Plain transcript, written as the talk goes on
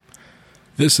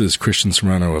This is Christian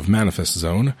Serrano of Manifest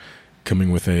Zone,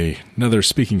 coming with another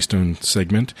Speaking Stone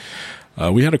segment.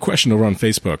 We had a question over on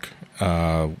Facebook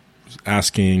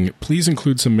asking, please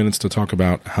include some minutes to talk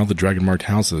about how the dragon-marked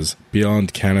houses,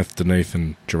 beyond Cannith, Denaith,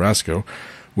 and Jorasco,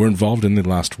 were involved in the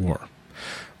last war.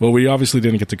 Well, we obviously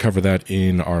didn't get to cover that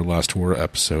in our last war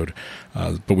episode,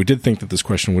 but we did think that this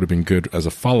question would have been good as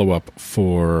a follow-up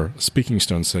for Speaking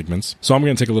Stone segments. So I'm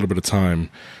going to take a little bit of time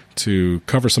to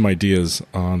cover some ideas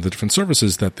on the different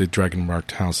services that the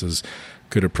dragon-marked houses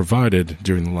could have provided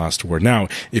during the last war. Now,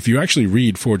 if you actually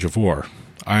read Forge of War,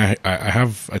 I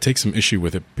take some issue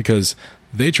with it because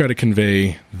they try to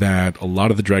convey that a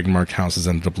lot of the dragon-marked houses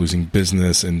ended up losing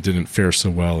business and didn't fare so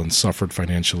well and suffered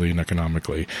financially and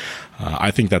economically.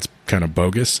 I think that's kind of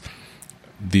bogus.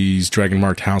 These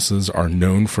dragon-marked houses are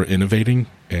known for innovating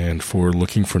and for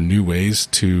looking for new ways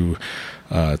to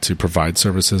provide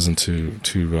services and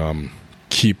to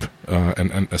keep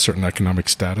a certain economic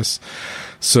status.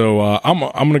 So I'm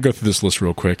going to go through this list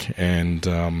real quick, and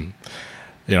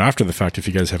after the fact, if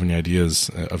you guys have any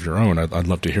ideas of your own, I'd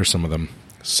love to hear some of them.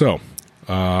 So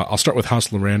I'll start with House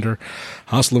Lorander.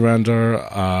 House Lorander,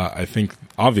 I think,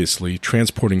 obviously,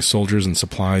 transporting soldiers and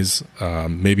supplies,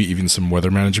 maybe even some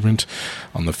weather management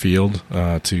on the field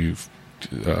to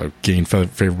gain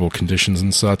favorable conditions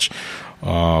and such.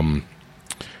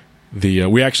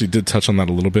 We actually did touch on that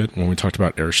a little bit when we talked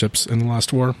about airships in the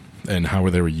last war and how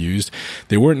they were used.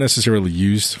 They weren't necessarily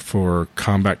used for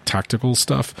combat tactical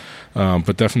stuff,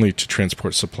 but definitely to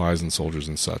transport supplies and soldiers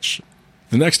and such.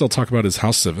 The next I'll talk about is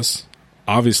House Civis.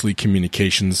 Obviously,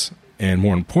 communications and,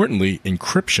 more importantly,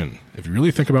 encryption. If you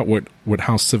really think about what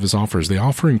House Civis offers, they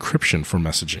offer encryption for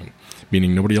messaging,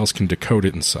 meaning nobody else can decode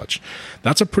it and such.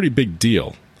 That's a pretty big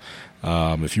deal.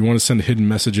 If you want to send hidden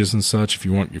messages and such, if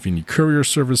you need courier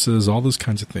services, all those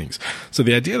kinds of things. So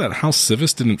the idea that House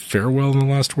Civis didn't fare well in the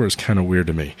last war is kind of weird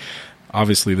to me.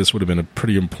 Obviously, this would have been a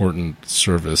pretty important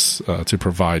service to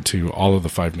provide to all of the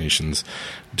Five Nations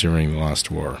during the last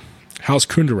war. House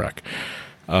Kundarak,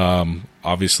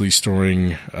 obviously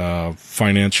storing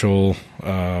financial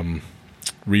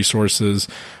resources,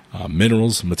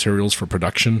 minerals, materials for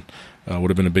production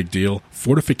would have been a big deal.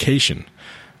 Fortification.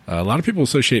 A lot of people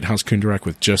associate House Kundarak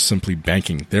with just simply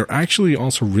banking. They're actually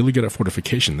also really good at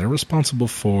fortification. They're responsible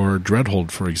for Dreadhold,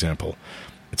 for example.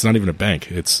 It's not even a bank.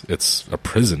 It's a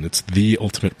prison. It's the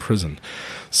ultimate prison.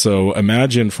 So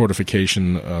imagine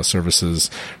fortification services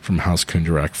from House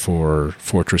Kundarak for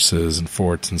fortresses and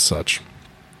forts and such.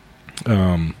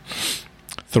 Thorani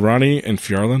and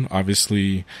Fjarlan,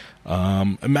 obviously,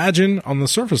 imagine on the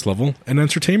surface level an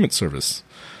entertainment service.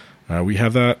 We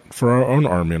have that for our own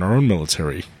army and our own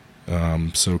military.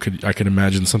 So I could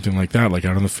imagine something like that, like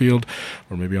out on the field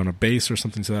or maybe on a base or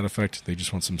something to that effect. They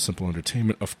just want some simple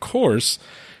entertainment. Of course,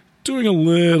 doing a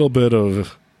little bit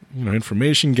of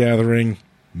information gathering,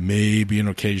 maybe an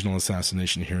occasional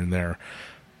assassination here and there.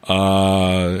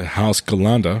 House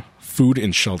Galanda, food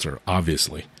and shelter,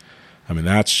 obviously. I mean,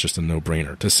 that's just a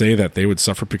no-brainer. To say that they would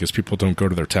suffer because people don't go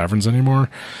to their taverns anymore,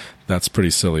 that's pretty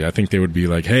silly. I think they would be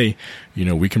like, hey,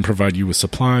 we can provide you with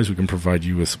supplies, we can provide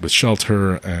you with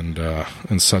shelter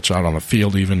and such out on the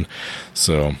field even.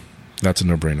 So that's a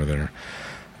no-brainer there.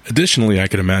 Additionally, I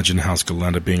could imagine House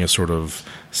Galanda being a sort of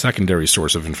secondary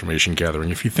source of information gathering.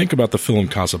 If you think about the film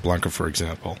Casablanca, for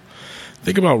example,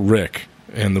 think about Rick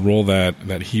and the role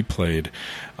that he played.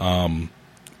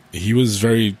 He was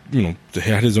very, he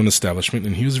had his own establishment,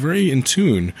 and he was very in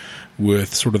tune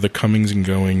with sort of the comings and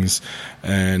goings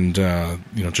and,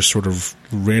 just sort of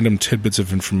random tidbits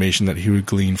of information that he would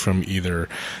glean from either,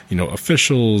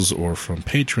 officials or from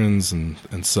patrons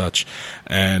and such.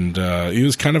 And he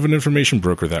was kind of an information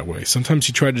broker that way. Sometimes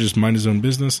he tried to just mind his own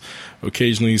business.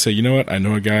 Occasionally he'd say, you know what, I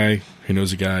know a guy who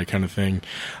knows a guy kind of thing.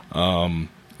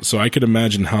 So I could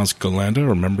imagine House Galanda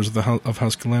or members of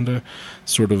House Galanda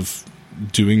sort of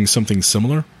doing something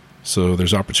similar. So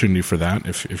there's opportunity for that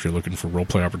if you're looking for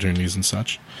roleplay opportunities and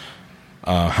such.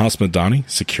 House Madani,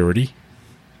 security,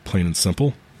 plain and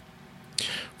simple.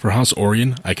 For House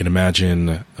Orion, I can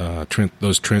imagine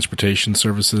those transportation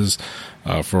services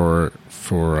for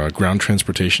ground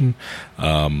transportation.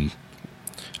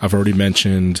 I've already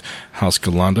mentioned House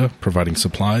Galanda providing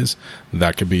supplies.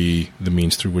 That could be the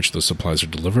means through which those supplies are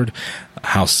delivered.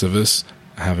 House Civis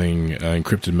having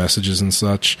encrypted messages and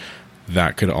such.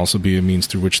 That could also be a means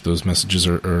through which those messages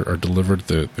are delivered,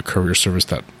 the courier service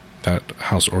that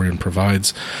House Orion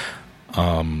provides.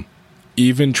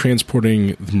 Even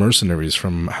transporting the mercenaries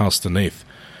from House Denaith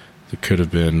that could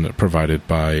have been provided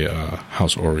by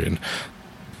House Orion.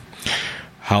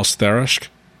 House Tharashk,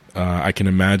 I can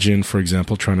imagine, for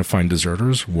example, trying to find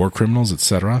deserters, war criminals,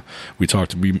 etc. We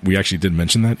actually did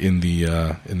mention that in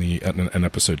an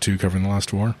episode 2 covering the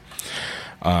Last War.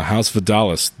 House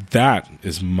Vidalis, that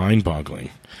is mind-boggling.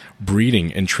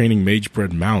 Breeding and training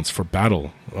mage-bred mounts for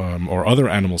battle, or other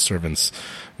animal servants,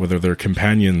 whether they're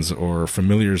companions or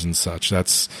familiars and such.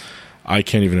 I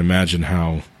can't even imagine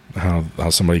how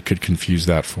somebody could confuse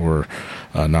that for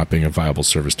not being a viable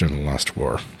service during the Last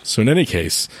War. So in any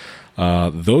case,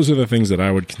 those are the things that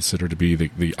I would consider to be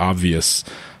the obvious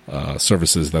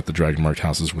services that the Dragonmarked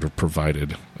houses would have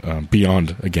provided,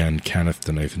 beyond, again, Cannith,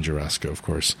 Denaith, and Jorasco, of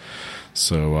course.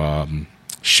 So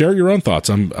share your own thoughts.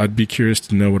 I'd be curious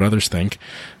to know what others think,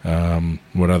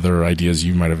 what other ideas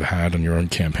you might have had on your own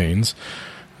campaigns,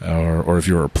 or if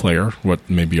you're a player, what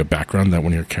maybe a background that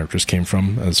one of your characters came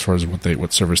from, as far as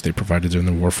what service they provided during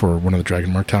the war for one of the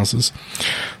Dragonmarked houses.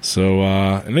 So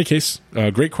in any case,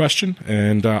 great question,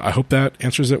 and I hope that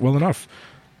answers it well enough.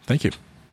 Thank you.